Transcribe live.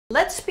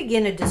Let's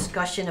begin a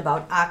discussion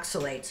about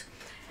oxalates.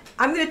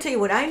 I'm going to tell you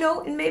what I know,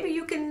 and maybe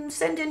you can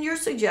send in your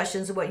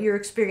suggestions of what your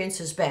experience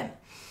has been.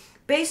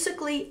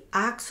 Basically,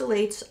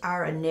 oxalates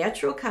are a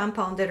natural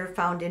compound that are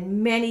found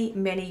in many,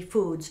 many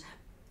foods,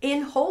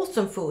 in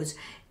wholesome foods.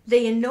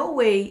 They in no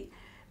way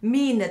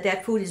mean that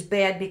that food is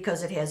bad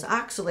because it has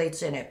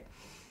oxalates in it.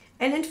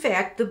 And in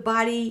fact, the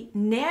body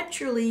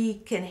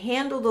naturally can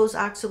handle those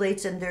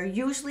oxalates, and they're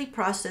usually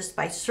processed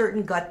by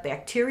certain gut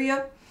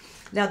bacteria.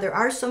 Now, there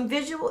are some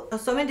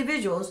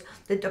individuals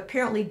that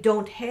apparently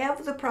don't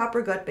have the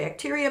proper gut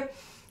bacteria,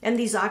 and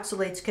these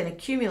oxalates can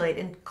accumulate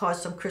and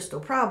cause some crystal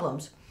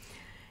problems.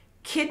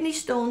 Kidney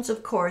stones,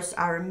 of course,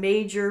 are a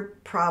major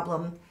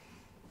problem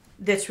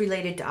that's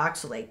related to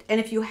oxalate. And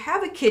if you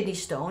have a kidney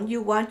stone,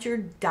 you want your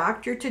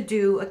doctor to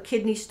do a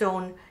kidney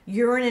stone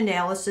urine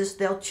analysis.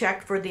 They'll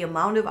check for the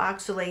amount of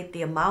oxalate,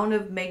 the amount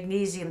of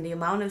magnesium, the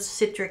amount of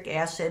citric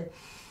acid,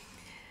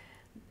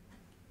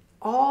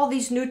 all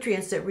these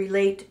nutrients that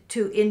relate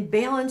to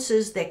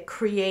imbalances that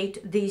create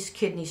these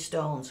kidney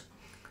stones.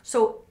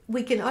 So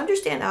we can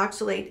understand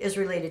oxalate is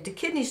related to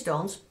kidney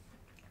stones,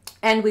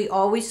 and we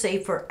always say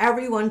for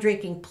everyone,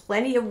 drinking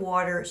plenty of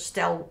water,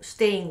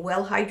 staying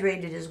well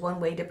hydrated is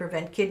one way to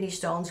prevent kidney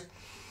stones.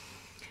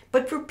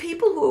 But for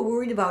people who are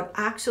worried about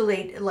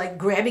oxalate, like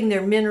grabbing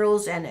their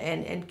minerals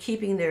and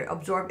keeping their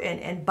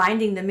and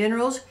binding the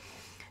minerals,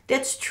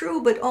 that's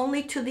true, but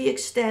only to the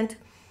extent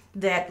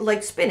that,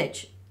 like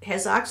spinach,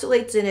 has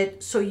oxalates in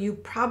it, so you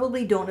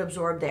probably don't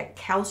absorb that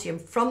calcium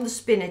from the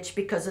spinach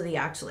because of the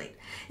oxalate.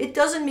 It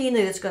doesn't mean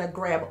that it's going to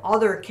grab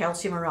other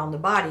calcium around the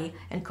body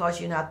and cause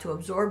you not to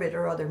absorb it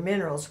or other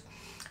minerals.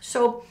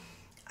 So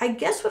I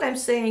guess what I'm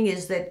saying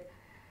is that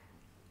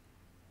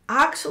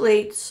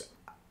oxalates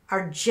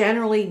are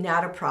generally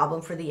not a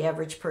problem for the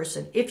average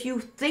person. If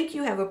you think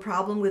you have a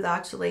problem with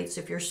oxalates,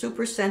 if you're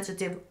super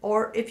sensitive,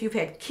 or if you've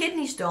had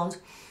kidney stones,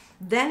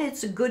 then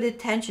it's a good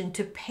attention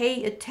to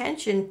pay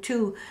attention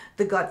to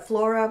the gut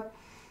flora,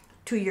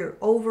 to your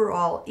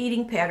overall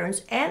eating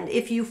patterns. And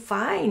if you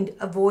find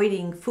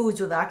avoiding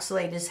foods with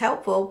oxalate is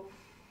helpful,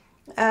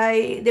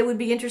 that would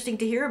be interesting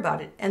to hear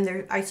about it.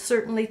 And I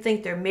certainly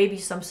think there may be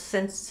some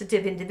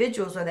sensitive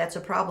individuals where that's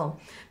a problem.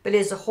 But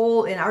as a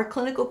whole, in our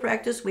clinical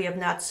practice, we have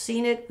not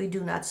seen it. We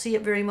do not see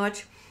it very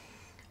much.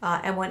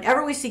 And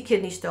whenever we see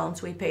kidney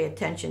stones, we pay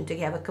attention to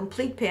have a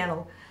complete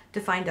panel to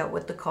find out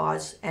what the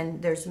cause,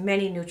 and there's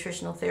many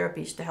nutritional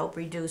therapies to help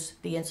reduce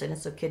the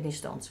incidence of kidney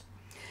stones.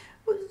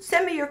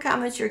 Send me your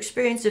comments, your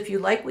experience. If you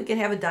like, we can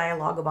have a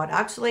dialogue about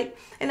oxalate,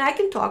 and I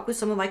can talk with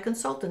some of my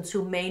consultants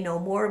who may know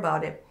more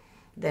about it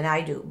than I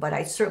do, but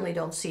I certainly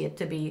don't see it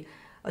to be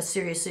a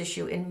serious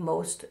issue in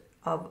most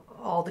of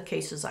all the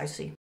cases I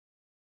see.